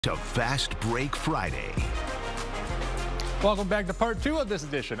To Fast Break Friday. Welcome back to part 2 of this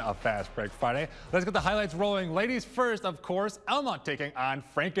edition of Fast Break Friday. Let's get the highlights rolling. Ladies first, of course, Elmont taking on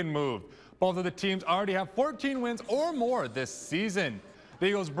Frankenmuth. Both of the teams already have 14 wins or more this season. The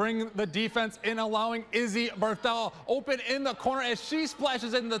Eagles bring the defense in, allowing Izzy Berthel open in the corner as she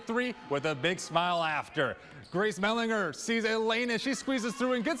splashes in the 3 with a big smile after. Grace Mellinger sees a lane as she squeezes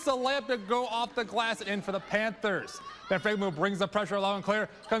through and gets the layup to go off the glass and in for the Panthers. Then Frankenmuth brings the pressure, allowing Claire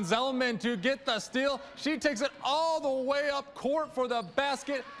Konzelman to get the steal. She takes it all the way up court for the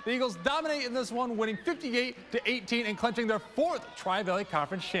basket. The Eagles dominate in this one, winning 58-18 and clinching their 4th Tri-Valley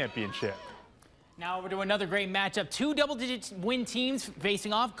Conference championship. Now over to another great matchup. 2 double-digit win teams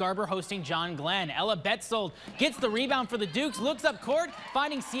facing off. Garber hosting John Glenn. Ella Betzold gets the rebound for the Dukes, looks up court,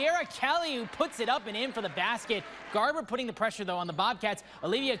 finding Sierra Kelly, who puts it up and in for the basket. Garber putting the pressure, though, on the Bobcats.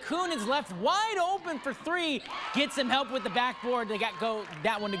 Olivia Kuhn is left wide open for 3. Gets some help with the backboard. They got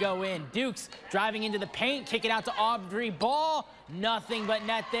that one to go in. Dukes driving into the paint, kick it out to Aubrey Ball. Nothing but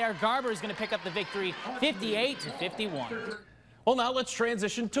net there. Garber is going to pick up the victory, 58-51. Well, now let's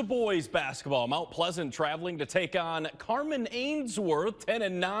transition to boys basketball. Mount Pleasant traveling to take on Carman Ainsworth,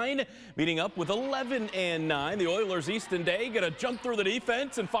 10-9, meeting up with 11-9. The Oilers Easton Day going to jump through the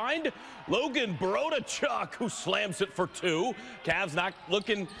defense and find Logan Brodachuk, who slams it for 2. Cavs not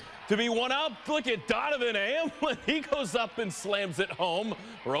looking to be one up. Look at Donovan Hamlin. He goes up and slams it home.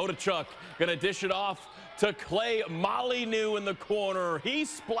 Brodachuk going to dish it off to Clay Molyneux in the corner. He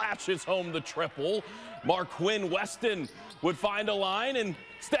splashes home the triple. Marquinn Weston would find a line and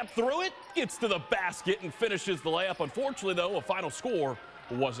step through it, gets to the basket and finishes the layup. Unfortunately, though, a final score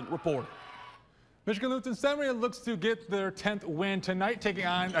wasn't reported. Michigan Lutheran Seminary looks to get their 10th win tonight, taking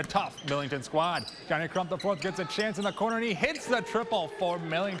on a tough Millington squad. Johnny Crump IV gets a chance in the corner, and he hits the triple for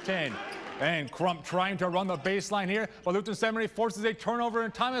Millington. And Crump trying to run the baseline here, but Lutheran Seminary forces a turnover,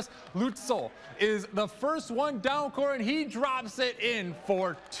 and Thomas Lutzel is the first one down court, and he drops it in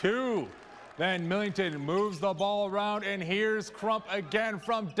for 2. Then Millington moves the ball around, and here's Crump again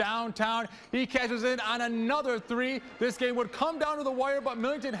from downtown. He catches in on another 3. This game would come down to the wire, but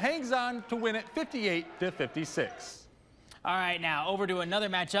Millington hangs on to win it 58-56. All right, now over to another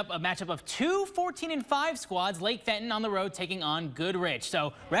matchup, a matchup of 2 14-5 squads. Lake Fenton on the road taking on Goodrich.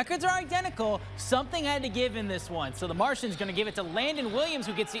 So records are identical. Something had to give in this one. So the Martians going to give it to Landon Williams,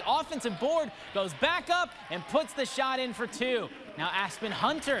 who gets the offensive board, goes back up and puts the shot in for 2. Now Aspen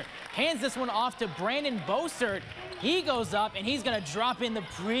Hunter hands this one off to Brandon Bosert. He goes up and he's going to drop in the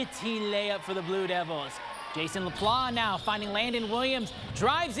pretty layup for the Blue Devils. Jason LaPlace now finding Landon Williams,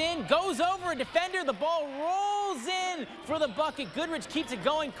 drives in, goes over a defender, the ball rolls in for the bucket. Goodrich keeps it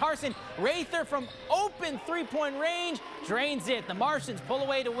going. Carson Rather from open 3-point range drains it. The Martians pull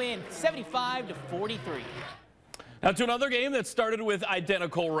away to win, 75-43. Now to another game that started with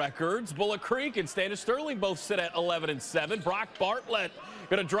identical records. Bullock Creek and Standish Sterling both sit at 11-7. Brock Bartlett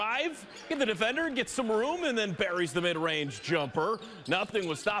going to drive, get the defender, get some room, and then buries the mid-range jumper. Nothing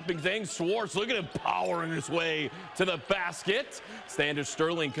was stopping things. Schwartz, look at him powering his way to the basket. Standish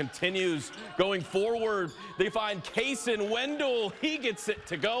Sterling continues going forward. They find Kaysen Wendell. He gets it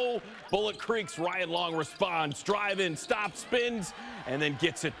to go. Bullock Creek's Ryan Long responds, drive in, stop, spins, and then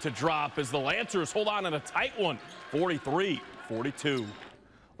gets it to drop as the Lancers hold on in a tight one, 43-42.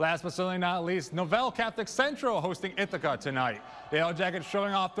 Last but certainly not least, Novell Catholic Central hosting Ithaca tonight. The Yellow Jackets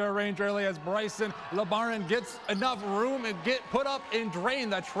showing off their range early as Bryson LeBaron gets enough room and get put up and drain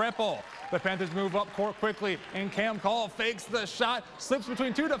the triple. The Panthers move up court quickly, and Cam Call fakes the shot, slips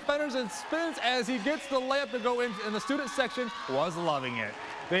between 2 defenders and spins as he gets the layup to go in, and the student section was loving it.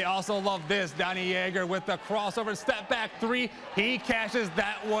 They also love this. Donnie Yeager with the crossover step back 3. He cashes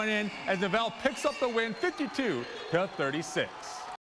that one in as Novell picks up the win, 52-36.